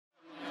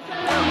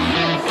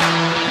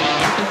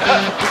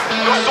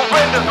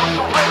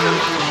surrender.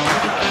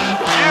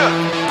 Yeah.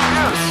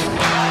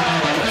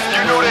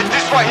 You know that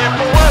this right here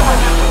forever.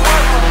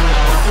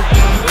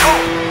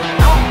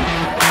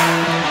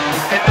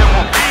 And there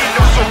will be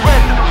no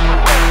surrender.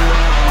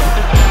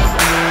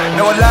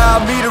 Now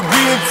allow me to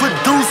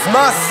reintroduce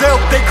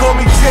myself. They call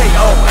me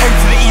J.O.N.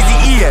 to the easy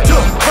E-N.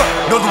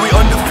 Know that we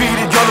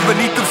undefeated. Y'all are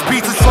beneath them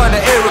speeches trying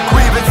to air a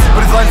grievance,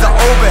 but his lines are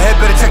overhead.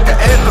 Better check the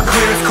air for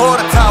clearance. Call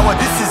the tower,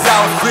 this is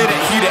ours. Clear the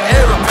heat, the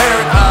air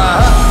apparent.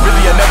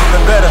 Really I never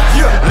been better.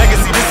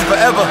 Legacy, this is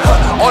forever.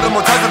 All the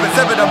more times I've been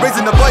severed, I'm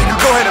raising the bar, you can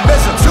go ahead and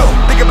measure.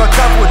 Think about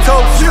time for a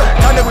toast.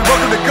 Time that we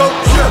welcome to go.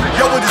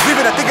 Y'all will just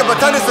leave it. I think about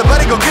time that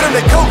somebody go get them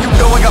their coat. You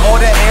know I got all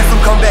that anthem.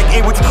 Come back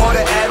in, what you call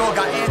that add-on.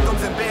 Got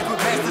anthems and bands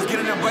with masters.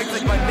 Getting them right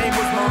like my name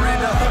was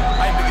Miranda.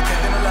 I ain't bigger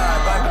than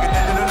alive. I ain't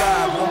bigger than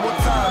alive. One more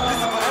time. This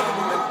is forever.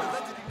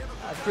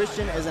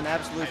 Christian is an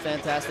absolute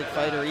fantastic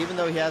fighter. Even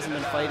though he hasn't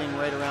been fighting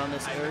right around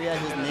this area,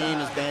 his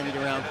name is bandied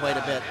around quite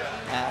a bit.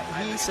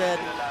 He said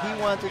he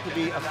wanted to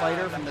be a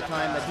fighter from the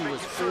time that he was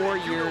 4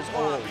 years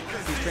old.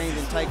 He's trained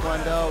in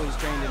Taekwondo, he's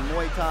trained in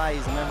Muay Thai,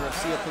 he's a member of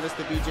Seal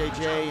Calista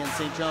BJJ in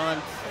St.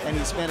 John, and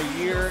he spent a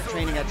year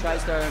training at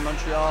TriStar in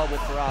Montreal with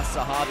Firas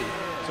Zahabi.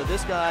 So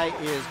this guy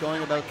is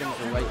going about things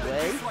the right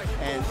way,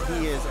 and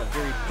he is a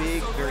very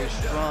big, very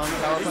strong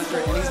power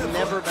puncher, and he's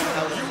never been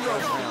out of the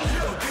first round.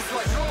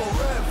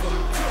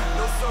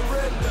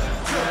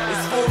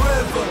 It's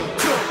forever,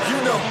 you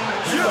know,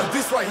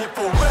 this right here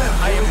forever.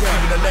 I am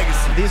leaving a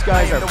legacy. These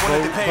guys are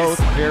both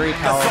very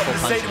powerful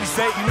punchers. He's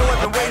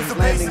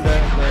landing the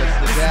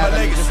jab,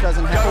 and he just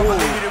doesn't have good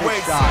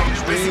shot.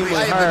 Extremely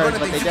hard,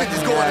 but they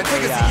definitely have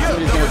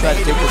somebody's going to try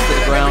to take this to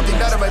the ground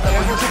next.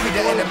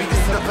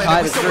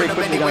 Tide is very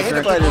quickly going to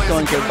turn. Fighters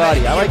going to the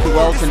body. I like the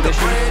well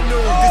conditioned.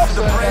 This is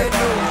the brand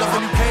new,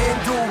 nothing you can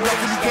do,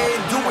 nothing you can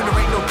do, and there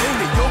ain't no thing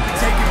that you'll be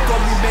taking from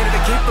me, man.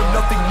 It came from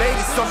nothing, made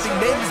it something.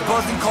 Name is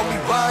buzzing, call me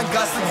Ryan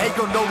Gosling. Hey,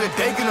 gon' know that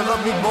they gonna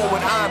love me more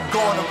when I'm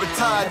gone or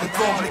retired. The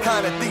throne, the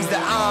kind of things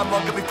that I'm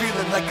gonna be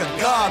feeling like a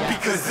god,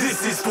 because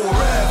this is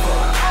forever.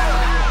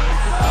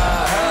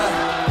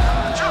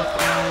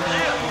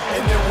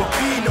 And there will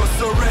be no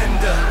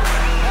surrender.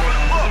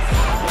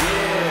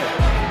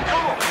 Yeah.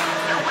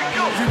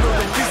 You know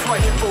that this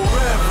right here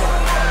forever.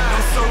 No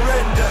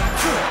surrender.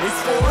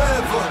 It's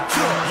forever.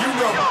 You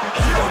know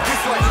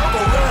this right here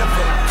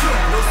forever.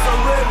 No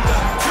surrender.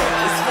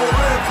 It's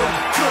forever.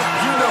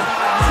 You know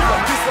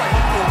this right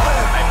here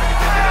forever. I ain't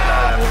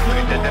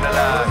bigger than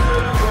alive.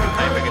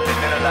 I ain't bigger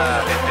than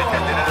alive.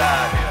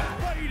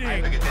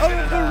 Out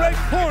of the right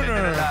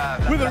corner,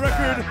 with a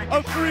record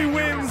of 3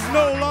 wins,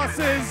 no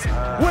losses,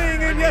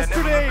 weighing in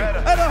yesterday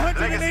at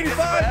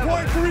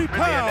 185.3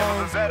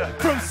 pounds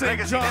from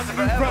St. John's,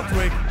 New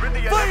Brunswick,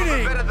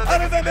 fighting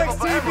out of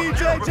NXT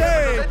BJJ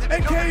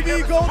and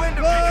KD Golden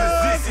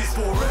Gloves,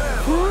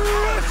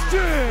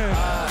 Christien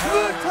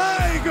the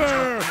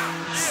Tiger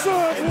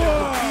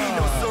Savoie.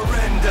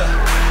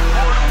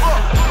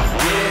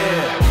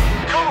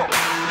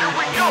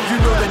 You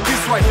know that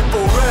this right here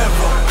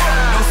forever.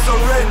 No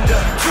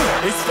surrender.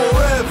 It's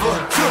forever.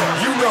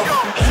 You know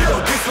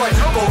this right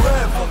here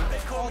forever.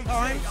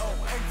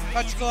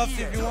 Touch gloves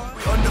if you want.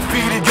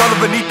 Undefeated, y'all are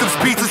beneath them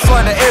speeches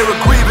trying to air a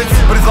grievance,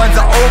 but his lines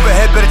are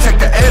overhead. Better check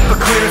the air for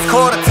clearance.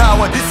 Call the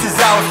tower, this is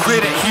ours. Clear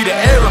the heat, the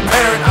air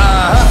apparent.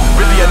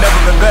 Really I never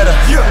been better.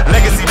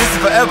 Legacy, this is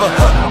forever.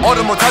 All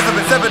the more times I've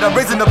been severed, I'm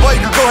raising the bar,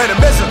 you can go ahead and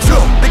measure.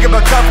 Think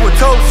about time for a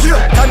toast.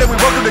 Time that we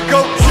welcome to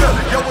go.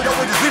 Yo,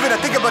 just leave it.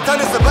 I think about time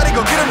that somebody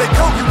go get them their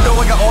coat. You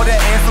know I got all that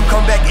anthem.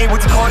 Come back in,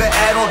 what you call that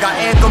add-on. Got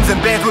anthems and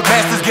bands with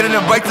masters. Getting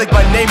them right like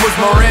my name was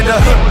Miranda.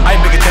 I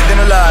ain't bigger dead than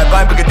alive.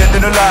 I ain't bigger dead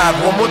than alive.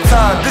 One more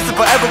time. This is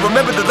forever.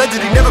 Remember the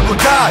legend, he never gon'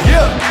 die.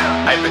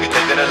 I ain't bigger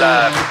dead than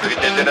alive. Bigger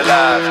dead than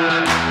alive.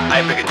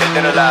 I ain't bigger dead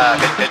than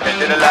alive. Dead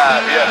than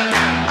alive.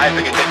 I ain't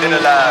bigger dead than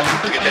alive.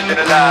 Bigger dead than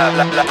alive.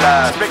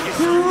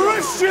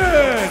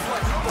 Christien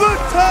the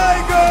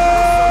Tiger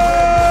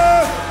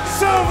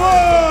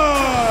Savoie.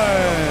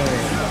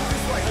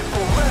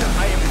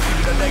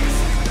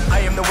 I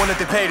am the one that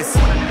they paid us.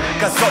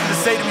 Got something to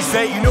say to me,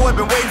 say. You know I've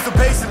been waiting so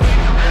patiently.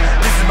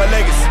 This is my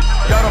legacy.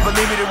 Y'all don't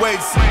believe me, it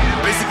waits.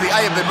 Basically,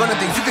 I have been running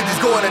things. You can just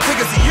go on and take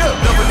a seat.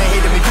 Love when they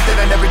hated me, put that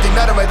on everything.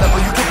 Not on my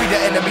level, you could be the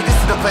enemy. This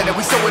is the plan that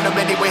we showing them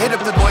anyway. Hit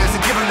up the lawyers and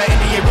give them the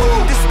NDA.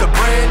 Woo. This is the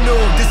brand new.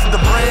 This is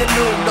the brand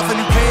new. Nothing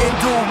you can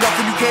do,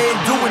 nothing you can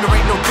do, and there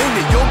ain't no thing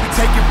that you'll be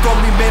taking from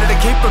me, man. It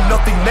came from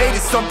nothing, made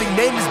it something.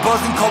 Name is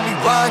buzzing, call me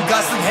Ryan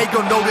Gosling. Hey,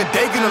 gon' know that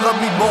they gonna love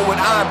me more when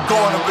I'm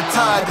gone or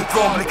retired. The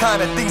throne, the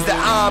kind of things that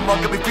I'm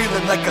gonna be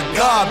feeling like a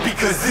god,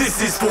 because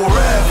this is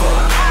forever.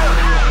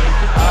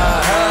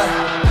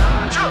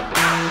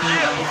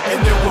 And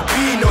there will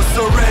be no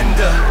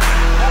surrender.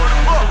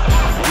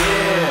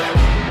 Yeah.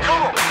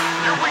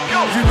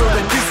 You know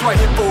that this right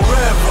here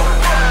forever.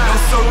 No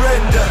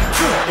surrender.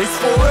 It's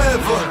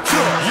forever.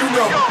 You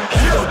know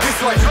this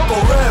right here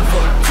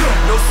forever.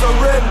 No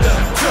surrender.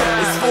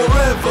 It's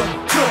forever.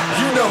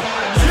 You know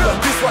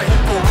this right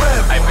here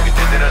forever. I ain't bigger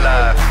dead than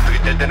alive.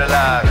 Bigger dead than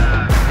alive.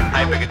 I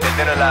I ain't bigger dead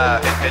than alive,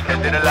 dead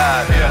than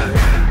alive,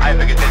 yeah. I ain't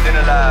bigger dead than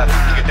alive,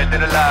 dead than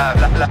alive,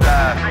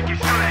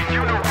 Making sure that you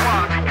know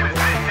why, because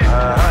this is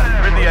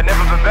really I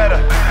never been better.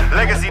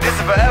 Legacy, this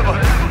is forever.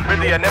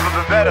 Really I never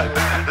been better.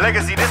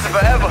 Legacy, this is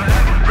forever.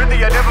 Really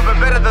I never been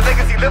better. The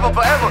legacy live on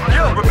forever.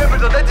 Yo, remember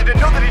the legend and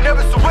know that he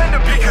never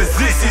surrendered, because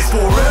this is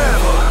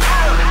forever.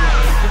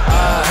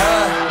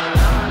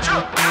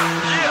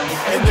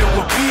 And there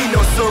will be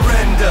no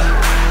surrender.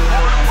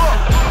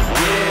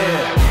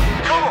 Yeah.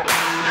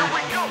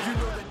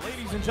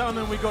 Ladies and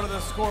gentlemen, we go to the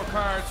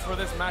scorecards for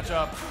this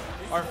matchup.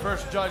 Our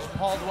first judge,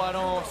 Paul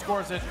Doidon,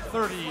 scores it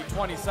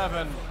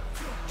 30-27.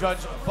 Judge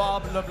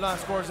Bob LeBlanc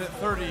scores it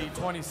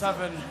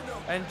 30-27.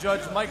 And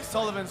Judge Mike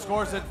Sullivan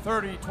scores it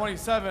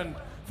 30-27.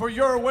 For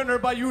your winner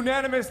by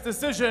unanimous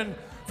decision,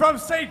 from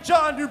St.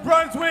 John, New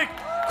Brunswick,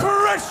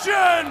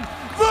 Christien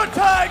the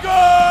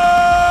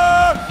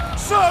Tiger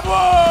Savoie!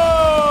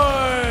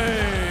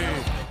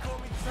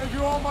 Thank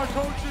you all my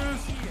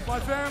coaches, my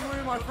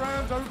family, my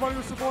friends, everybody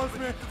who supports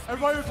me,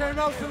 everybody who came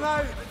out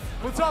tonight.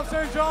 What's up,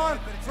 St. John?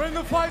 Bring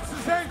the fights to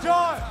St.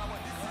 John!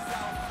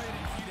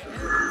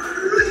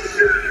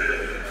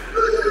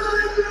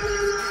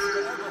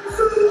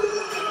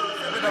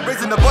 I'm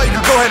raising the bar, you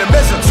can go ahead and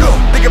measure.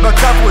 Think about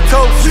time for a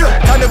toast.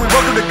 Time that we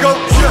welcome to go.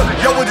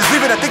 Yo, when just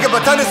leaving, I think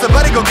about time that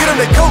somebody go get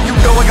them their coat. You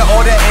know I got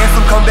all that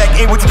anthem, come back,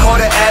 ain't what you call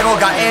that add-on.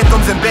 Got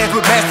anthems and bands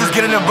with masters,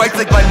 getting them right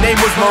like my name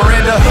was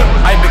Miranda.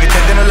 I ain't bigger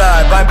dead than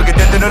alive, I ain't bigger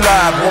dead than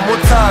alive. One more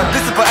time,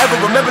 this is forever,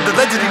 remember the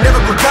legend, he never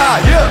will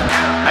die,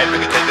 yeah. I ain't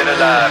bigger dead than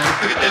alive,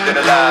 bigger dead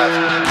than alive.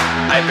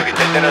 I ain't bigger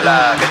dead than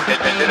alive, dead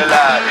than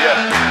alive, yeah.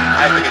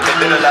 I ain't bigger dead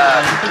than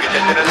alive, bigger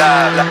dead than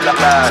alive,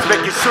 Just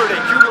making sure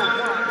that you know.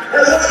 Come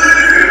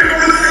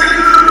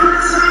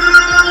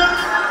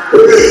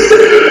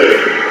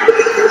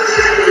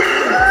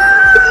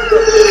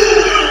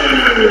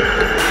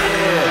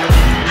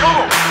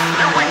on,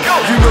 here we go.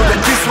 You know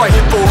that this right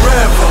here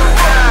forever.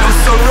 No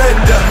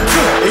surrender,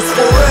 it's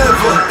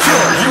forever.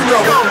 You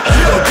know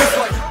this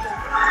right.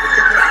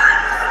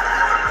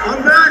 I'm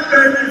back,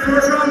 baby.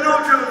 First round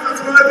knockout. That's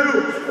what I do.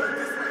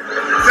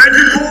 Thank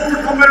you, Cole,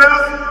 for coming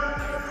out.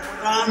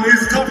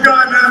 He's a tough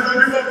guy, man.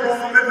 Don't give up, bro.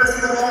 I'm in this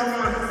in the long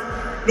run.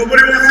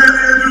 Nobody wants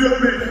anything to do with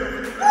me.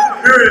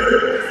 Period.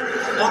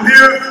 I'm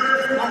here.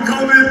 I'm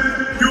coming.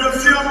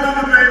 UFC, I'm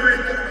coming, baby.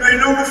 Ain't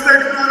no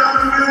mistake about it. I'm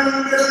in the middle of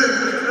the mission.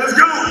 Let's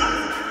go.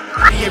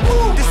 Yeah,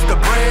 this is the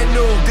brand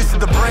new. This is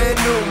the brand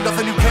new.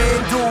 Nothing you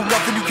can do,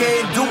 nothing you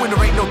can't do, and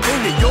there ain't no thing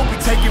that you'll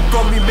be taking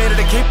from me, man.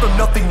 That came from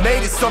nothing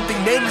made. It's something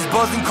named is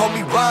buzzing. Call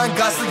me Ryan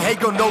Gosling. Hey,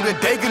 gon' know that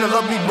they gonna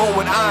love me more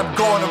when I'm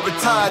gonna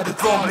retire the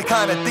throne. The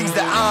kind of things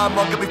that I'm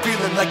gonna be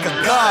feeling like a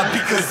god,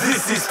 because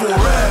this is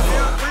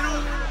forever.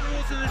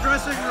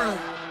 Dressing room.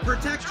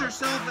 Protect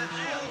yourself at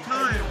all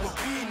times.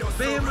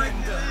 Obey my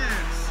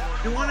commands.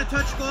 You want to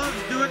touch gloves?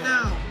 Do it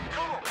now.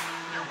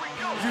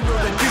 You know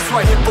that this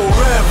right here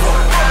forever.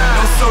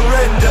 No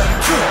surrender.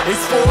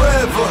 It's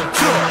forever.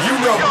 You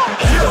know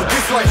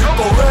this right here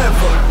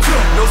forever.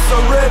 No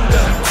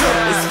surrender.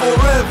 It's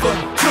forever.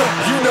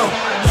 You know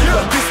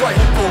this right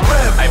here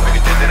forever. I ain't bigger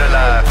dead than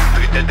alive,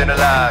 bigger dead than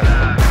alive.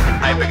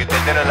 I ain't bigger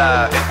dead than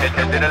alive, dead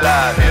than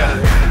alive,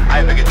 yeah. I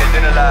ain't bigger dead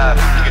than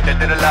alive, bigger dead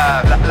than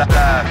alive,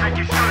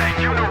 Making sure that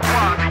you know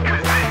why,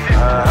 because this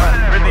is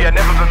really I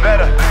never been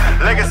better.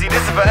 Legacy, this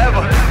is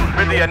forever.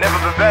 Really I never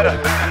been better.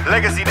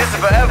 Legacy, this is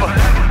forever.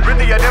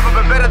 Really I never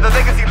been better. The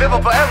legacy live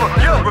on forever.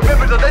 Yo,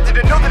 remember the legend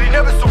and know that he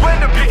never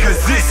surrendered, because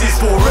this is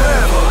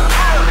forever.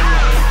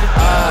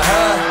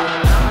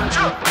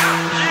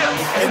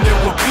 And there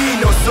will be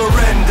no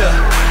surrender.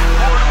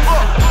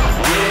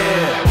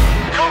 Yeah.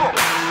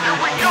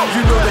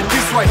 You know that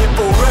this right here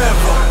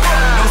forever.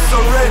 No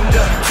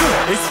surrender.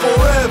 It's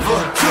forever.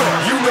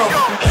 You know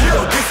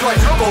this right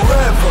here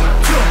forever.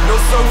 No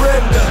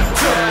surrender.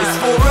 It's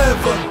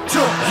forever.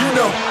 You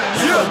know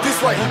this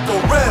right here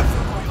forever.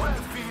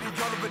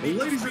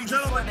 Ladies and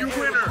gentlemen, your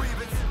winner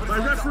by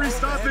referee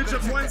stoppage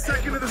of 1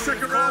 second in the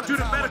second round due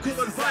to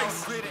medical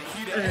advice.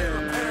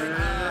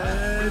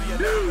 And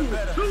new,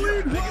 the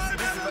lead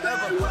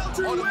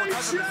welterweight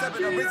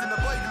champion.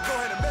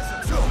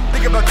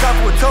 Think about time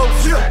for a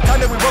toast. Time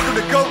that we welcome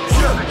to go.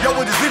 Yo,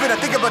 when just leaving, I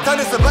think about time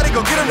that somebody go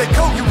get them their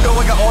coat. You know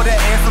I got all that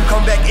anthem,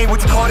 come back, ain't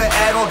what you call that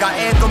add-on. Got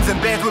anthems and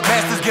bands with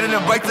masters, getting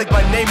them right like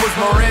my name was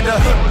Miranda.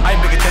 I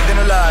ain't bigger dead than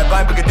alive,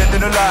 I ain't bigger dead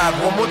than alive.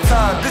 One more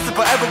time, this is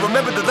forever,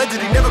 remember the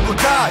legend, he never will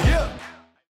die.